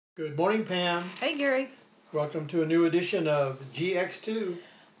Good morning, Pam. Hey, Gary. Welcome to a new edition of GX2.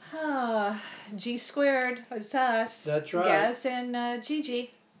 G squared. It's us. That's right. Gaz and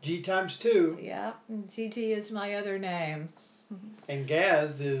Gigi. G times 2. Yeah, Gigi is my other name. And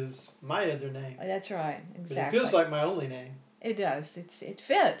Gaz is my other name. That's right. Exactly. But it feels like my only name. It does. It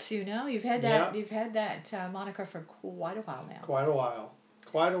fits. You know. You've had that. Yeah. You've had that moniker for quite a while now. Quite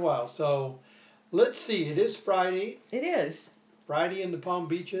a while. So let's see. It is Friday. It is. Friday in the Palm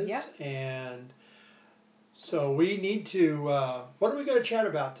Beaches. Yep. And so we need to. What are we going to chat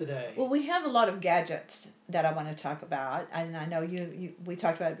about today? Well, we have a lot of gadgets that I want to talk about, and I know we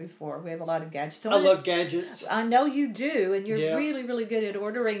talked about it before. We have a lot of gadgets. So I love gadgets. I know you do, and you're Yeah. really, really good at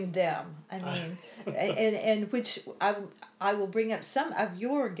ordering them. I mean, and which I will bring up some of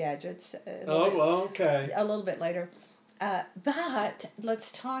your gadgets Okay. a little bit later. But let's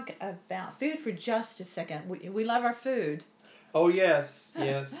talk about food for just a second. We love our food. Oh yes,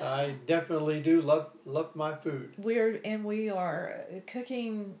 I definitely do love my food. We are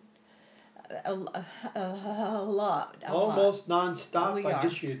cooking a lot. Almost nonstop, We I are.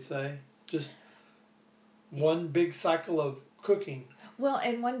 guess you'd say. Just one big cycle of cooking. Well,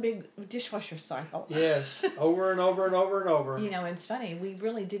 and one big dishwasher cycle. Yes, over and over and over and over. You know, it's funny. We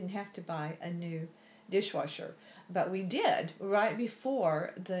really didn't have to buy a new dishwasher, but we did right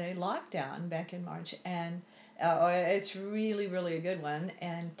before the lockdown back in March, and it's really, really a good one.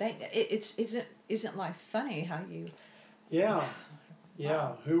 And isn't life funny how you? Yeah, yeah.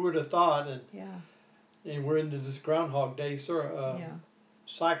 Wow. Who would have thought? Yeah. And we're into this Groundhog Day Yeah.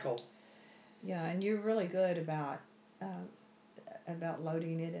 cycle. Yeah, and you're really good uh, about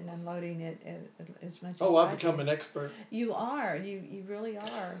loading it and unloading it as much as Oh, I've I become do. an expert. You are. You really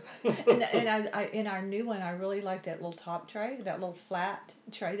are. And in our new one, I really like that little top tray, that little flat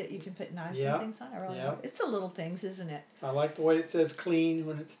tray that you can put knives and things on. I really like it. It's the little things, isn't it? I like the way it says clean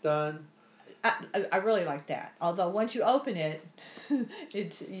when it's done. I really like that. Although once you open it, then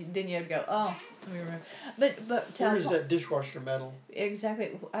you have to go, oh, let me remember. But Where is that dishwasher metal?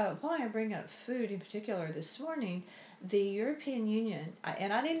 Exactly. Why I bring up food in particular this morning, the European Union,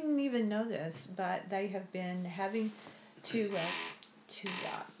 and I didn't even know this, but they have been having to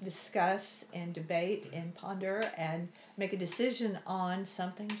discuss and debate and ponder and make a decision on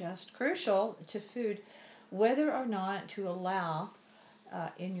something just crucial to food, whether or not to allow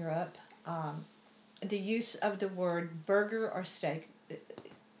in Europe the use of the word burger or steak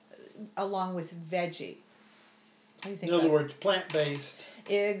along with veggie. What do you think In other about words, plant-based.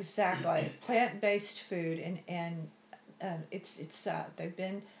 Exactly, plant-based food, and it's they've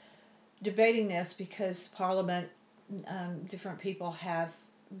been debating this because Parliament, different people have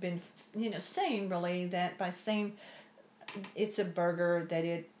been, saying really that by saying it's a burger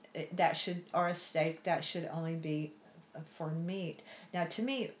that that should, or a steak that should only be for meat. Now, to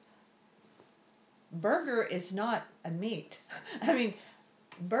me, burger is not a meat. I mean,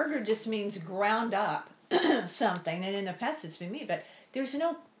 burger just means ground up something, and in the past it's been meat, but there's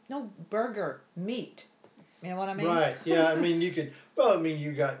no burger meat. You know what I mean? Right. Yeah. I mean, you could. Well, I mean,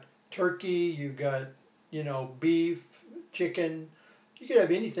 you got turkey. You got beef, chicken. You could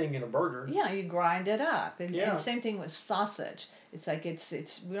have anything in a burger. Yeah, you grind it up, Yeah. and same thing with sausage. It's like it's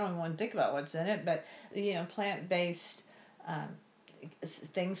we don't even want to think about what's in it, but plant-based um,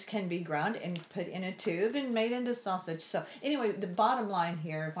 things can be ground and put in a tube and made into sausage. So anyway, the bottom line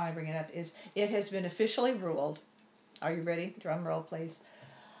here, why I bring it up, is it has been officially ruled. Are you ready? Drum roll, please.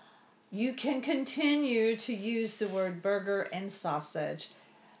 You can continue to use the word burger and sausage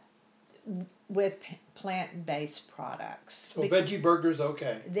with plant-based products. So veggie burgers,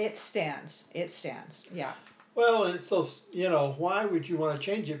 okay. It stands. It stands. Yeah. Well, and so why would you want to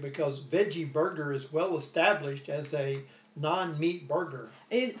change it? Because veggie burger is well established as a non-meat burger.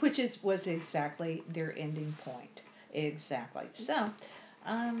 Which was exactly their ending point. Exactly. So,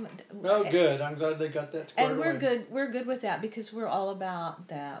 Well, good. I'm glad they got that squared and we're away. good. We're good with that because we're all about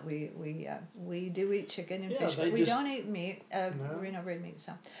that. We do eat chicken and fish, but we don't eat meat. No. Red meat.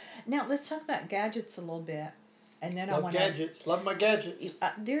 So, now let's talk about gadgets a little bit, and then Love gadgets. Love my gadgets.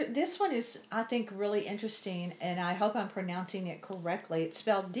 This one is, I think, really interesting, and I hope I'm pronouncing it correctly. It's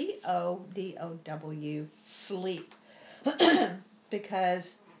spelled DODOW, sleep,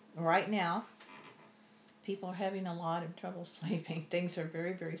 because right now people are having a lot of trouble sleeping. Things are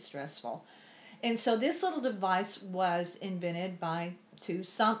very, very stressful. And so this little device was invented by two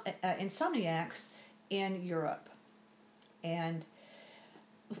insomniacs in Europe. And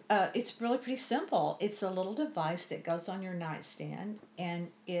it's really pretty simple. It's a little device that goes on your nightstand, and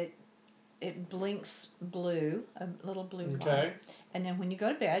it blinks blue, a little blue light. And then when you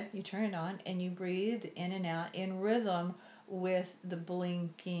go to bed, you turn it on, and you breathe in and out in rhythm with the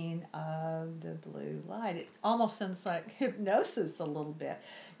blinking of the blue light. It almost sounds like hypnosis a little bit.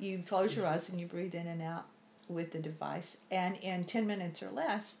 You close your eyes and you breathe in and out with the device, and in 10 minutes or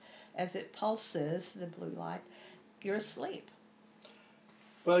less, as it pulses the blue light, you're asleep.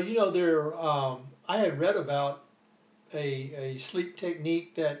 Well, I had read about a sleep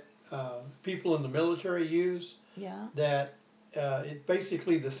technique that people in the military use. Yeah. That it's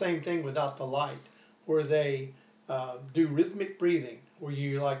basically the same thing without the light, where they do rhythmic breathing, where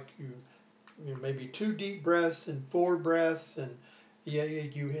you maybe 2 deep breaths and 4 breaths, and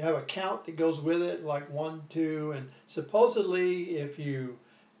you have a count that goes with it, like 1, 2, and supposedly if you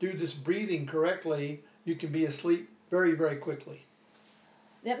do this breathing correctly, you can be asleep very, very quickly.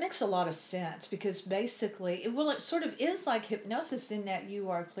 That makes a lot of sense because basically, it sort of is like hypnosis in that you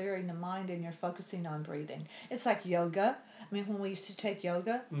are clearing the mind and you're focusing on breathing. It's like yoga. I mean, when we used to take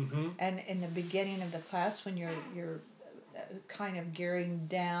yoga, Mm-hmm. and in the beginning of the class, when you're kind of gearing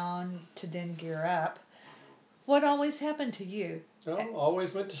down to then gear up, what always happened to you? Oh,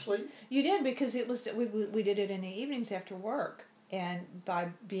 always went to sleep. You did because it was we did it in the evenings after work, and by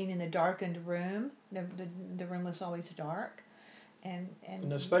being in the darkened room, the room was always dark, And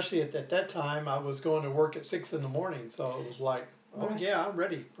and especially at that time, I was going to work at 6 in the morning, so it was like, oh right. yeah, I'm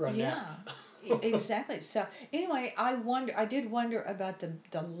ready for a nap. Yeah, exactly. So anyway, I did wonder about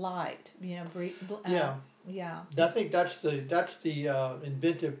the light. Yeah, Yeah, I think that's the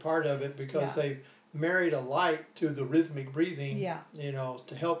inventive part of it, because yeah, they married a light to the rhythmic breathing, yeah.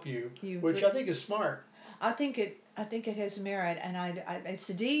 to help you, You, which I think is smart. I think it has merit, and it's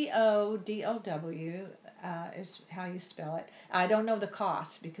DODOW is how you spell it. I don't know the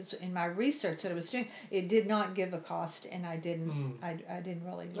cost because in my research that I was doing, it did not give a cost, and Hmm. I didn't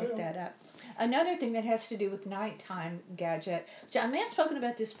really look Well, that up. Another thing that has to do with nighttime gadget, which I may have spoken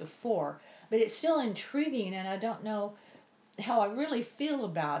about this before, but it's still intriguing, and I don't know how I really feel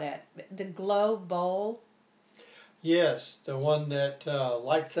about it. The glow bowl, yes, the one that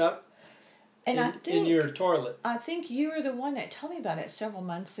lights up and in your toilet. I think you were the one that told me about it several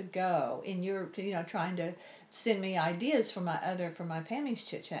months ago, and you're trying to send me ideas for my Pammy's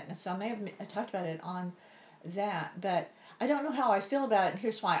chit chat, and so I may have talked about it on that, but I don't know how I feel about it, and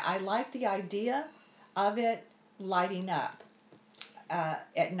here's why. I like the idea of it lighting up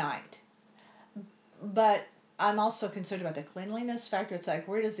at night, but I'm also concerned about the cleanliness factor. It's like,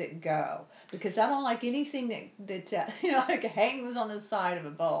 where does it go? Because I don't like anything that like hangs on the side of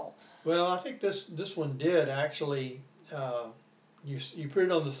a bowl. Well, I think this one did actually. Uh, you put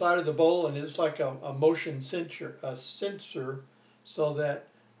it on the side of the bowl, and it's like a motion sensor, so that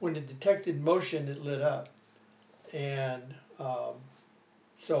when it detected motion, it lit up. And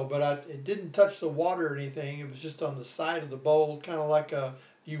it didn't touch the water or anything. It was just on the side of the bowl, kind of like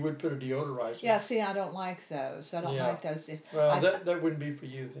you would put a deodorizer. Yeah, see, I don't like those. I don't Yeah. like those. If Well, I, that wouldn't be for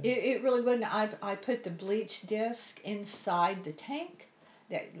you then. it really wouldn't. I put the bleach disc inside the tank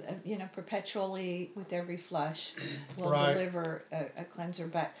that perpetually with every flush will Right. deliver a cleanser.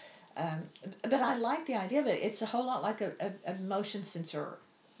 Um, but I like the idea of it. It's a whole lot like a motion sensor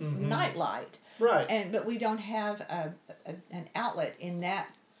Mm-hmm. night light, Right. but we don't have an outlet in that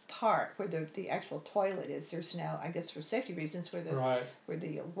part where the actual toilet is. There's no, I guess for safety reasons, Right. where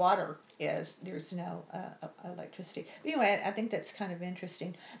the water is, there's no electricity. But anyway, I think that's kind of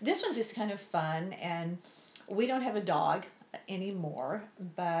interesting. This one's just kind of fun, and we don't have a dog anymore,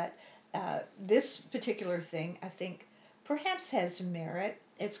 but this particular thing I think perhaps has merit.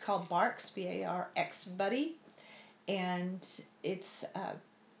 It's called Barks, BARX Buddy, and it's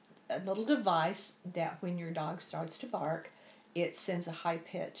a little device that when your dog starts to bark, it sends a high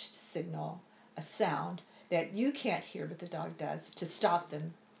pitched signal, a sound that you can't hear, but the dog does, to stop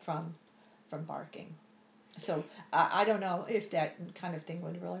them from barking. So I don't know if that kind of thing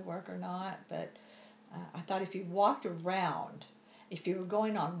would really work or not, but I thought if you walked around, if you were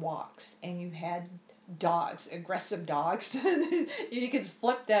going on walks and you had dogs, aggressive dogs, you could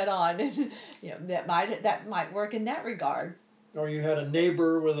flip that on, and that might work in that regard. Or you had a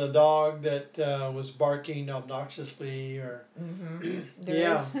neighbor with a dog that was barking obnoxiously, or Hmm. There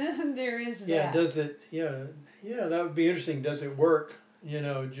is yeah, there is yeah. that. Does it? Yeah, yeah. That would be interesting. Does it work?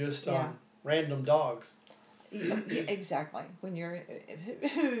 Just Yeah. on random dogs. Yeah, exactly. When you're,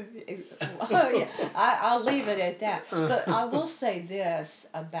 yeah, I'll leave it at that. But I will say this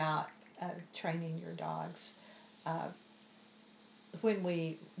about training your dogs. Uh, when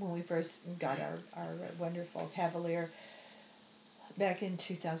we first got our wonderful Cavalier back in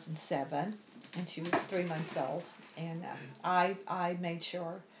 2007, and she was 3 months old, and I made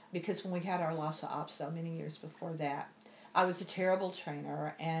sure, because when we had our Lhasa Apso many years before that, I was a terrible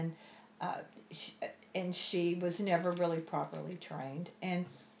trainer, and uh, and she was never really properly trained. And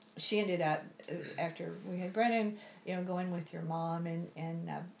she ended up, after we had Brennan, going with your mom, and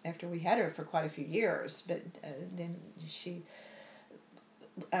after we had her for quite a few years, but then she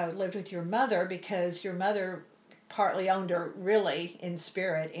lived with your mother because your mother partly owned her, really, in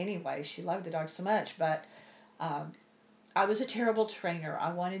spirit anyway. She loved the dog so much, but I was a terrible trainer.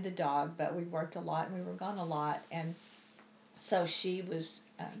 I wanted the dog, but we worked a lot and we were gone a lot, and so she was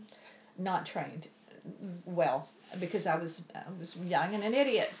not trained well because I was young and an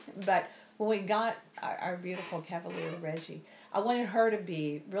idiot. But when we got our beautiful Cavalier Reggie, I wanted her to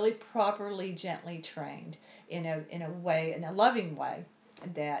be really properly, gently trained in a way, in a loving way,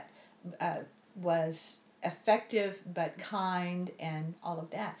 that was effective but kind and all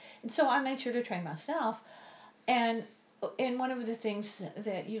of that. And so I made sure to train myself. And one of the things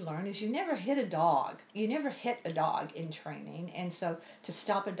that you learn is you never hit a dog. You never hit a dog in training. And so to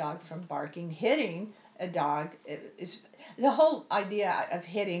stop a dog from barking, hitting a dog is, the whole idea of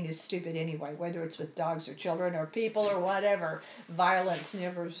hitting is stupid anyway, whether it's with dogs or children or people or whatever. Violence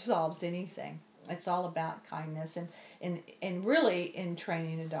never solves anything. It's all about kindness, and really, in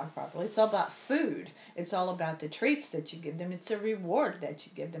training a dog properly, it's all about food. It's all about the treats that you give them. It's a reward that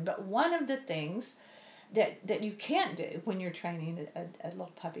you give them. But one of the things that you can't do when you're training a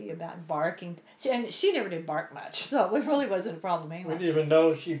little puppy about barking. And she never did bark much, so it really wasn't a problem anyway. We didn't even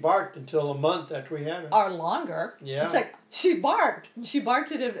know she barked until a month after we had her. Or longer. Yeah. It's like she barked. She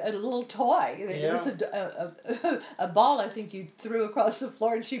barked at a little toy. It was a ball, I think, you threw across the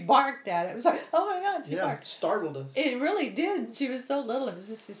floor, and she barked at it. It was like, oh my God, she barked. Startled us. It really did. She was so little. It was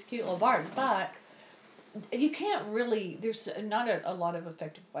just this cute little bark. But you can't really, there's not a lot of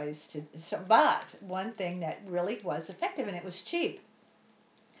effective ways to, but one thing that really was effective, and it was cheap.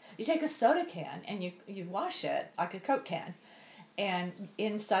 You take a soda can and you wash it like a Coke can, and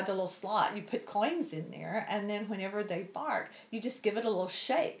inside the little slot you put coins in there, and then whenever they bark, you just give it a little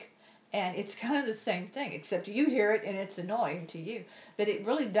shake. And it's kind of the same thing, except you hear it and it's annoying to you. But it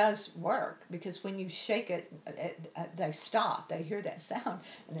really does work, because when you shake it, they stop. They hear that sound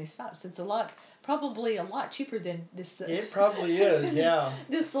and they stop. So it's probably a lot cheaper than this. It probably is, yeah.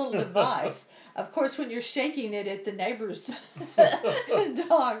 This little device. Of course, when you're shaking it at the neighbors'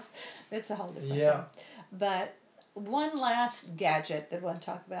 dogs, it's a whole different thing. But one last gadget that I want to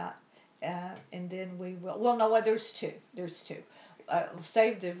talk about, and then we'll know what, there's two.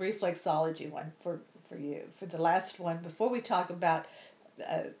 Save the reflexology one for you, for the last one, before we talk about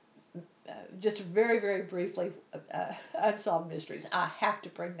just very, very briefly unsolved mysteries. I have to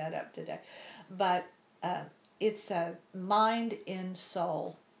bring that up today. But it's Mind in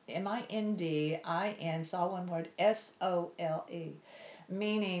Soul. MINDIN, all one word, SOLE.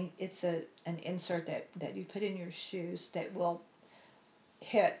 Meaning it's an insert that you put in your shoes that will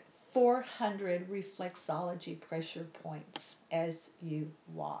hit 400 reflexology pressure points as you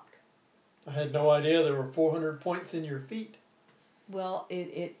walk. I had no idea there were 400 points in your feet. Well,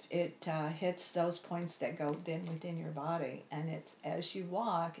 it hits those points that go then within your body, and it's as you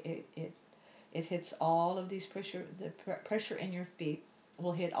walk, it hits all of these pressure. The pressure in your feet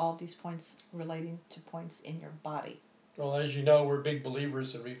will hit all these points relating to points in your body. Well, as you know, we're big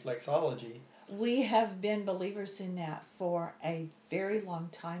believers in reflexology. We have been believers in that for a very long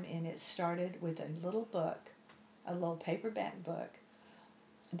time, and it started with a little book, a little paperback book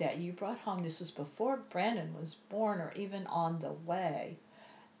that you brought home. This was before Brandon was born or even on the way,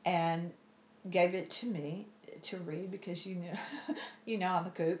 and gave it to me to read, because you know I'm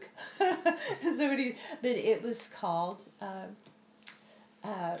a kook. But it was called,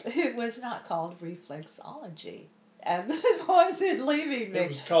 it was not called reflexology. Was it leaving me? It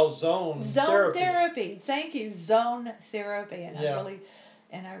was called Zone Therapy. Thank you, Zone Therapy, and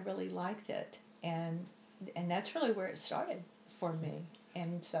I really liked it, and that's really where it started for me,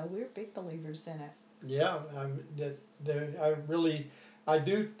 and so we're big believers in it. Yeah, I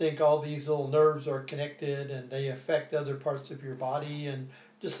do think all these little nerves are connected, and they affect other parts of your body, and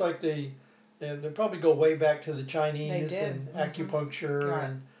just like they probably go way back to the Chinese and acupuncture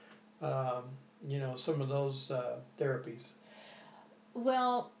and some of those therapies.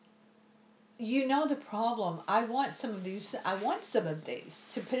 Well, the problem. I want some of these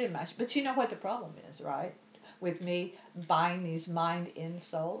to put in my. But you know what the problem is, right? With me buying these Mind in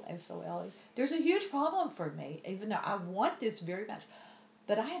Soul, SOLE. There's a huge problem for me, even though I want this very much.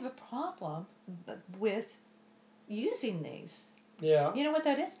 But I have a problem with using these. Yeah. You know what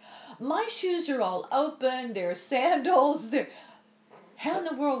that is? My shoes are all open. They're sandals. How in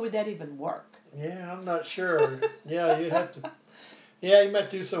the world would that even work? Yeah, I'm not sure. Yeah, you'd have to. Yeah, you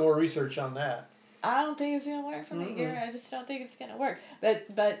might do some more research on that. I don't think it's gonna work for me, Gary. I just don't think it's gonna work. But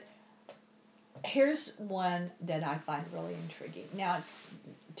Here's one that I find really intriguing. Now,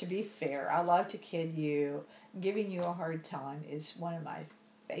 to be fair, I love to kid you. Giving you a hard time is one of my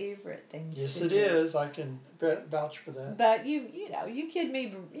favorite things Yes, to it do. is. I can vouch for that. But you kid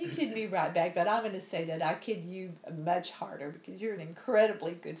me right back. But I'm going to say that I kid you much harder because you're an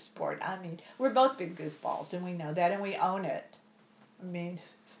incredibly good sport. I mean, we're both big goofballs, and we know that, and we own it. I mean,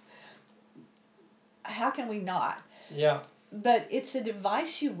 how can we not? Yeah. But it's a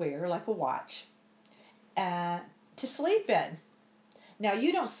device you wear, like a watch, to sleep in. Now,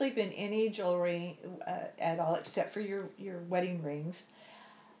 you don't sleep in any jewelry at all except for your wedding rings.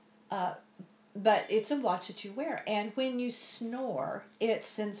 Uh, but it's a watch that you wear. And when you snore, it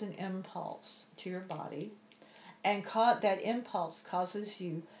sends an impulse to your body. And that impulse causes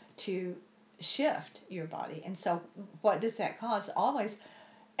you to shift your body. And so, what does that cause? Always,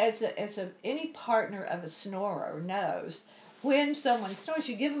 any partner of a snorer knows, when someone snores,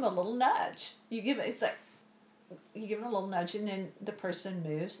 you give them a little nudge. It's like you give them a little nudge, and then the person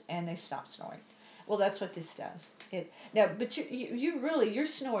moves and they stop snoring. Well, that's what this does. But you're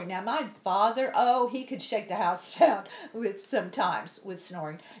snoring. Now, my father, oh, he could shake the house down sometimes with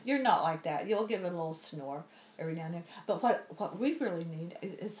snoring. You're not like that. You'll give it a little snore every now and then. But what we really need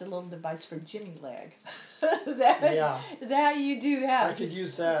is a little device for Jimmy leg. that you do have. I could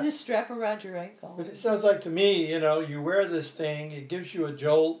use that. Just strap around your ankle. But it sounds like to me, you wear this thing, it gives you a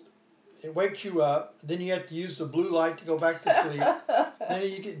jolt, it wakes you up, then you have to use the blue light to go back to sleep. Then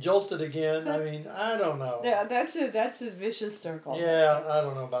you get jolted again. I mean, I don't know. Yeah, that's a vicious circle. Yeah, I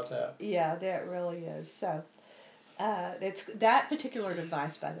don't know about that. Yeah, that really is. So, it's that particular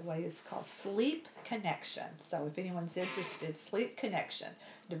device, by the way, is called Sleep Connection. So, if anyone's interested, Sleep Connection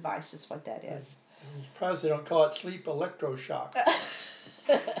device is what that is. I'm surprised they don't call it sleep electroshock.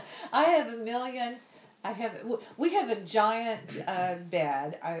 I have a million. We have a giant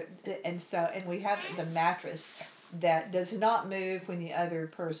bed, and we have the mattress that does not move when the other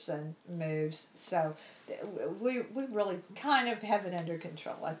person moves. So we really kind of have it under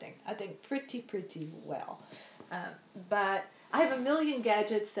control. I think pretty well. Uh, but I have a million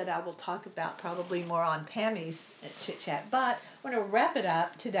gadgets that I will talk about probably more on Pammy's chit chat. But I want to wrap it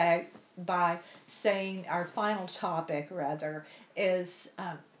up today by saying our final topic rather is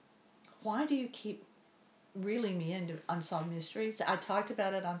why do you keep reeling me into unsolved mysteries? I talked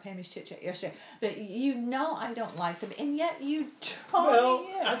about it on Pammy's Chit Chat yesterday, but I don't like them, and yet you draw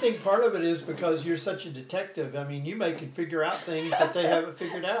me in. I think part of it is because you're such a detective. I mean, you may can figure out things that they haven't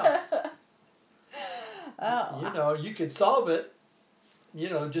figured out. You could solve it,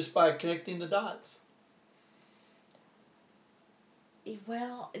 just by connecting the dots.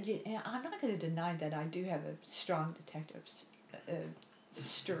 Well, I'm not going to deny that I do have a strong detective uh,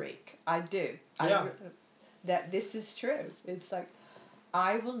 streak. I do. Yeah. That this is true. It's like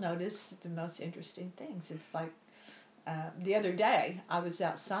I will notice the most interesting things. It's like the other day I was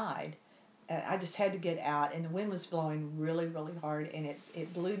outside. I just had to get out, and the wind was blowing really, really hard, and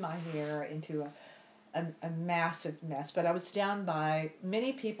it blew my hair into a massive mess. But I was down by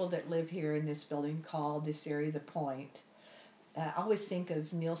many people that live here in this building call this area the Point. I always think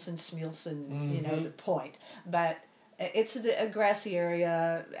of Nielsen Schmielsen, Mm-hmm. the Point, but it's a grassy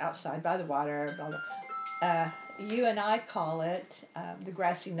area outside by the water. Blah, blah. You and I call it the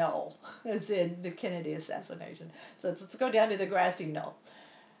grassy knoll, as in the Kennedy assassination. So let's go down to the grassy knoll.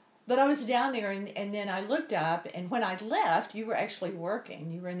 But I was down there, and then I looked up, and when I left, you were actually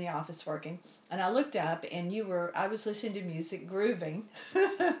working. You were in the office working, and I looked up, and I was listening to music, grooving,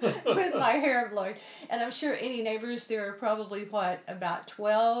 with my hair blowing. And I'm sure any neighbors, there are probably, about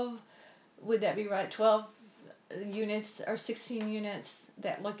 12, would that be right, 12 units or 16 units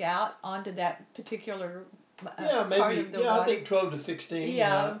that look out onto that particular Yeah, maybe. part of the Yeah, water. I think 12 to 16.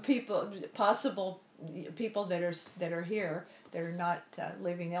 Yeah, possible people that are here that are not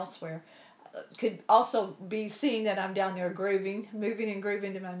living elsewhere could also be seeing that I'm down there grooving, moving and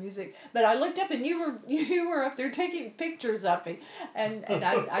grooving to my music. But I looked up and you were up there taking pictures of me, and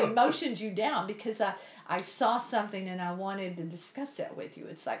I motioned you down because I saw something and I wanted to discuss that with you.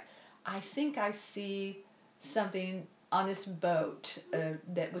 It's like I think I see something on this boat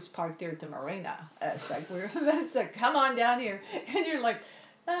that was parked there at the marina. It's like come on down here, and you're like,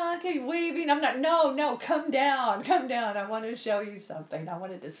 oh, okay, waving. I'm not. No, come down, come down. I want to show you something. I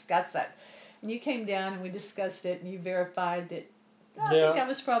want to discuss it. And you came down and we discussed it, and you verified that I think I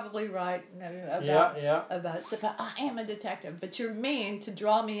was probably right about it. But I am a detective. But you're mean to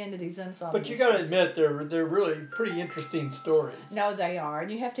draw me into these unsolved But you got to admit, they're really pretty interesting stories. No, they are.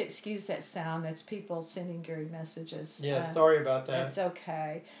 And you have to excuse that sound. That's people sending Gary messages. Yeah, sorry about that. It's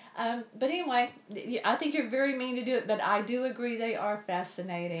okay. But anyway, I think you're very mean to do it. But I do agree they are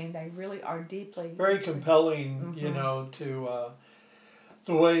fascinating. They really are very compelling, you know, to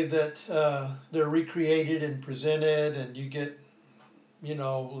the way that they're recreated and presented, and you get, you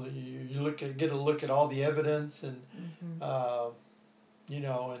know, you get a look at all the evidence, and you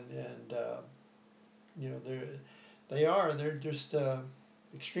know, and you know, they're just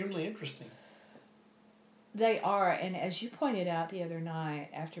extremely interesting. They are, and as you pointed out the other night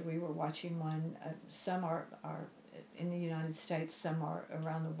after we were watching one, some are in the United States, some are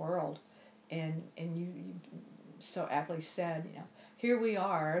around the world, and you so aptly said, you know, here we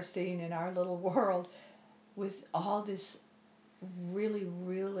are sitting in our little world with all this really,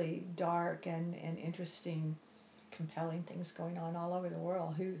 really dark and interesting, compelling things going on all over the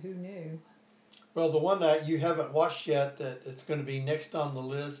world. Who knew? Well, the one that you haven't watched yet that it's going to be next on the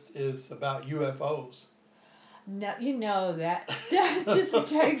list is about UFOs. No, you know that just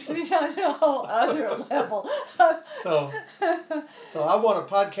takes me on a whole other level. So I want a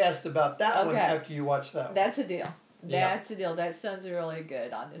podcast about that one after you watch that one. That's a deal. That's a deal. That sounds really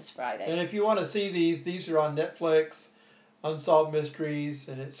good on this Friday. And if you want to see these are on Netflix, Unsolved Mysteries,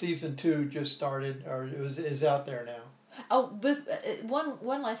 and season 2 just started, or is out there now. Oh, but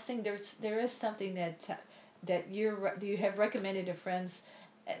one last thing. There is something that you have recommended to friends,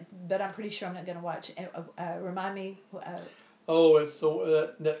 but I'm pretty sure I'm not going to watch. Remind me. It's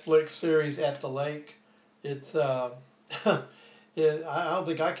the Netflix series At the Lake. It's I don't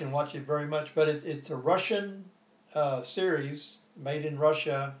think I can watch it very much, but it's a Russian series made in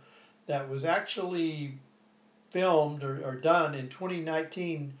Russia that was actually filmed or done in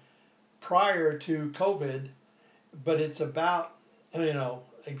 2019 prior to COVID, but it's about, you know,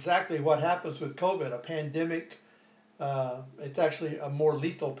 exactly what happens with COVID, a pandemic. It's actually a more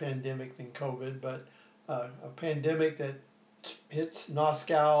lethal pandemic than COVID, but a pandemic that hits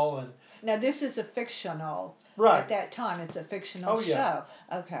Moscow. And now this is a fictional. Right. At that time, it's a fictional show.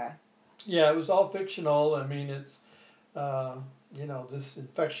 Okay. Yeah, it was all fictional. I mean, it's you know, this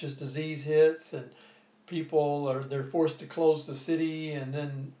infectious disease hits, and they're forced to close the city, and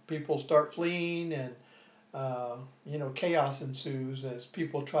then people start fleeing, and you know, chaos ensues as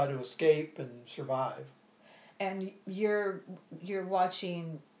people try to escape and survive. And you're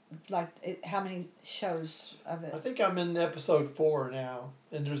watching, like, how many shows of it? I think I'm in episode 4 now,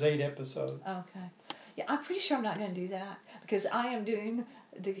 and there's 8 episodes. Okay. Yeah, I'm pretty sure I'm not going to do that because I am doing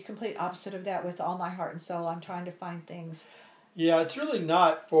the complete opposite of that with all my heart and soul. I'm trying to find things. Yeah, it's really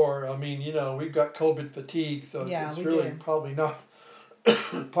not for, I mean, you know, we've got COVID fatigue, so it's really probably not,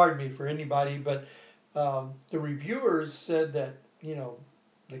 pardon me, for anybody. But the reviewers said that, you know,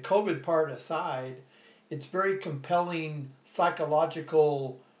 the COVID part aside, it's very compelling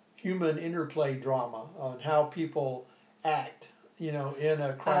psychological human interplay drama on how people act, you know, in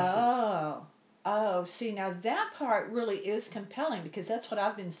a crisis. Oh, see, now that part really is compelling because that's what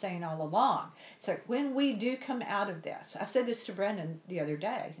I've been saying all along. It's like when we do come out of this, I said this to Brendan the other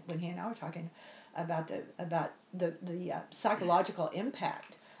day when he and I were talking about the psychological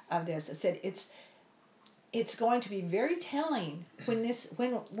impact of this. I said it's going to be very telling when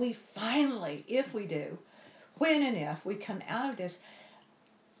we finally, if we do, when and if we come out of this,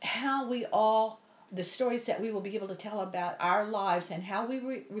 how the stories that we will be able to tell about our lives and how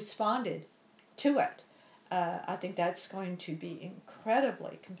we responded to it. I think that's going to be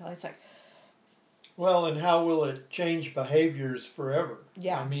incredibly compelling. It's like, well, and how will it change behaviors forever?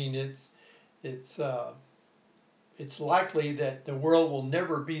 Yeah. I mean, it's likely that the world will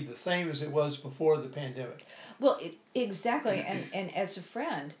never be the same as it was before the pandemic. Well, exactly. And as a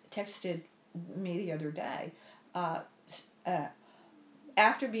friend texted me the other day,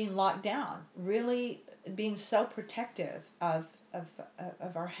 after being locked down, really being so protective of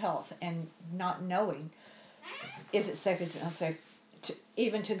our health and not knowing, is it safe, is it not safe,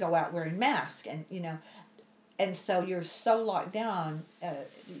 even to go out wearing masks, and you know, and so you're so locked down,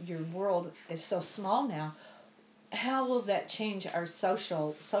 your world is so small now. How will that change our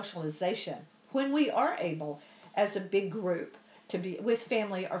socialization when we are able, as a big group, to be with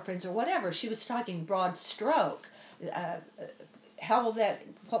family or friends or whatever? She was talking broad stroke. What will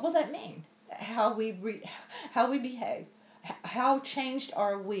that mean? How we behave? How changed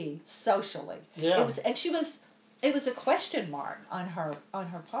are we socially? Yeah. It was a question mark on her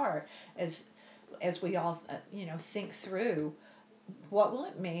part as we all think through what will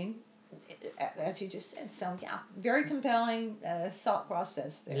it mean as you just said. So yeah, very compelling thought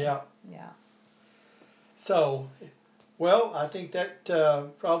process there. Yeah. Yeah. So, well, I think that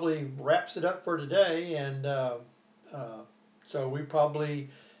probably wraps it up for today, and so we probably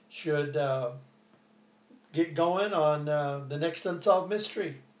should get going on the next unsolved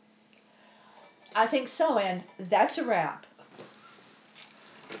mystery. I think so, and that's a wrap.